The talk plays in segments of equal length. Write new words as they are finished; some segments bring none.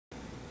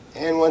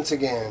And once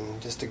again,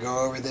 just to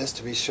go over this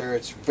to be sure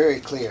it's very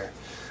clear,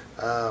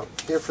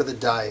 here for the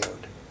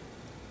diode,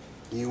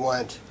 you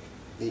want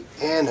the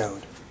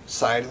anode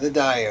side of the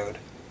diode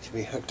to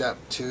be hooked up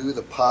to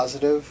the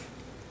positive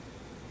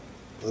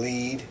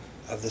lead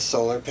of the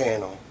solar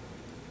panel.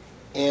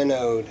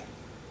 Anode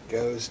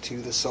goes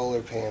to the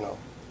solar panel.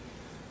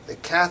 The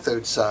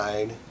cathode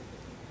side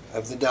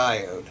of the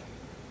diode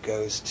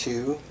goes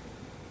to,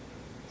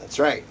 that's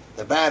right,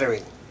 the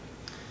battery.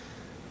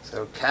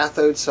 So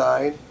cathode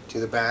side to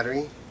the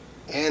battery,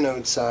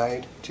 anode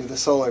side to the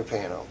solar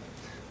panel.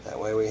 That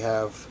way we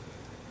have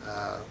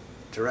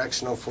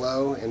directional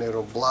flow, and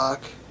it'll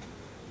block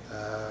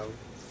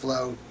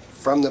flow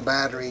from the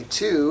battery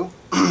to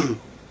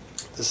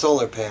the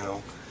solar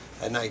panel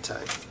at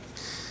nighttime.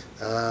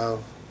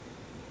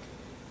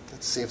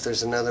 Let's see if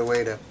there's another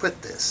way to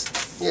put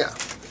this. Yeah.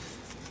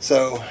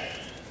 So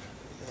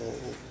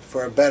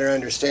for a better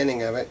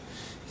understanding of it,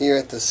 here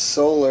at the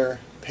solar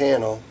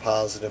panel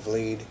positive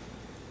lead,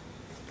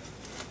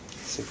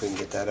 let's see if we can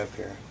get that up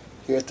here.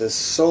 Here at the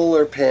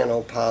solar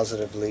panel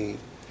positive lead,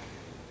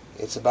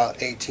 it's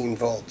about 18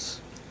 volts.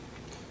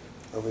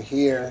 Over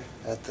here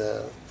at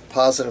the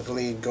positive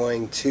lead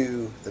going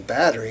to the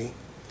battery,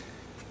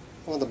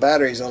 well, the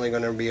battery is only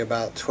going to be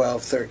about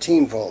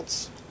 12-13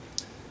 volts.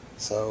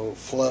 So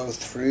flow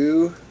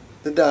through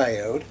the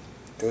diode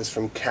goes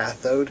from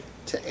cathode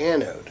to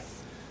anode.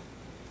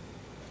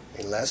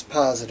 A less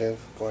positive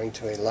going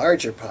to a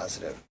larger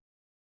positive.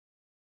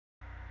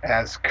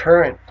 As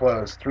current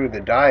flows through the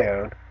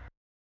diode,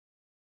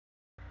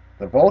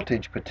 the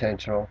voltage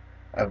potential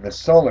of the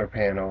solar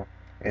panel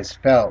is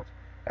felt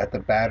at the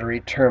battery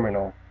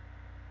terminal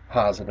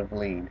positive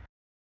lead.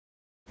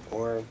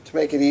 Or to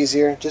make it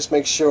easier, just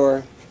make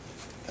sure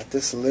that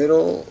this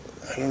little,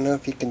 I don't know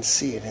if you can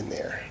see it in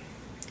there,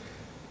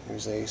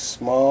 there's a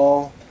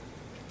small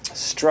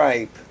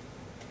stripe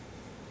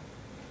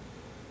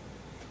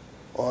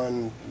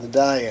on the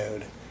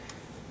diode,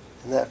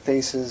 and that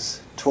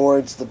faces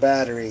towards the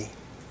battery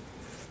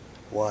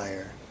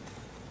wire.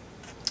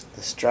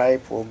 The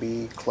stripe will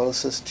be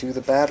closest to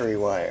the battery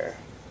wire.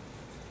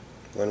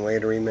 One way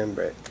to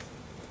remember it.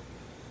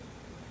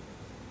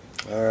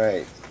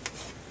 Alright.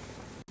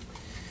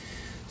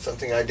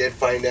 Something I did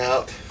find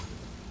out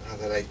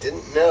that I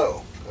didn't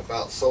know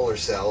about solar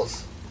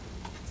cells.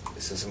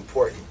 This is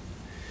important.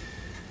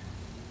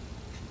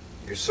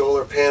 Your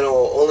solar panel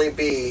will only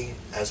be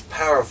as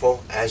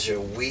powerful as your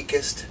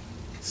weakest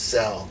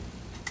cell.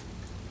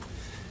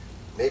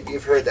 Maybe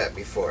you've heard that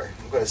before.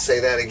 I'm going to say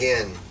that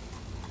again.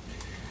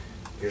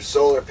 Your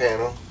solar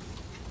panel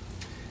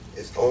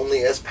is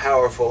only as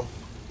powerful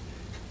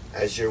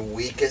as your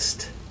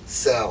weakest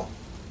cell.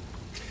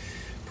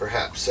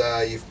 Perhaps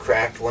you've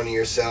cracked one of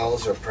your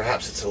cells, or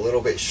perhaps it's a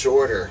little bit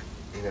shorter.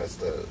 You know,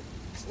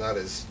 it's not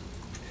as,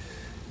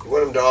 you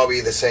want them to all be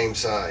the same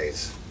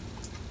size.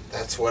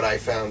 That's what I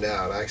found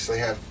out. I actually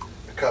have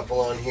a couple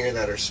on here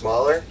that are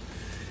smaller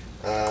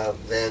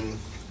than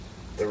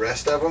the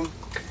rest of them,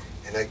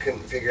 and I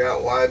couldn't figure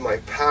out why my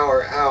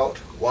power out,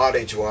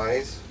 wattage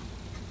wise,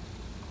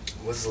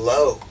 was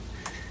low.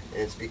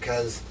 And it's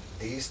because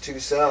these two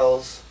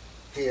cells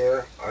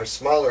here are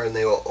smaller, and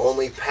they will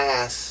only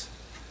pass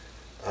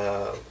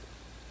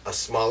a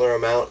smaller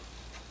amount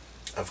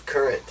of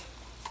current.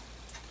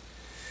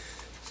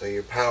 So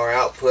your power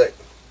output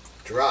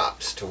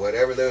drops to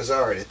whatever those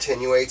are. It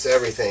attenuates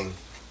everything.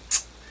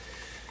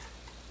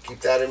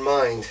 Keep that in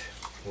mind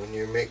when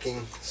you're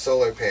making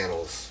solar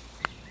panels.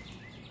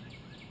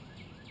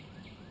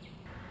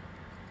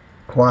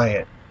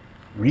 Quiet,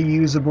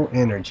 reusable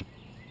energy.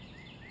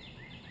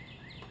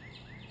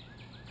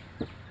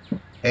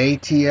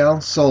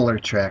 ATL Solar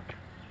Trek.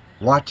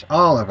 Watch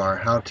all of our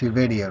how-to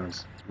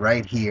videos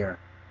right here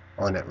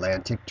on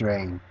Atlantic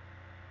Drain.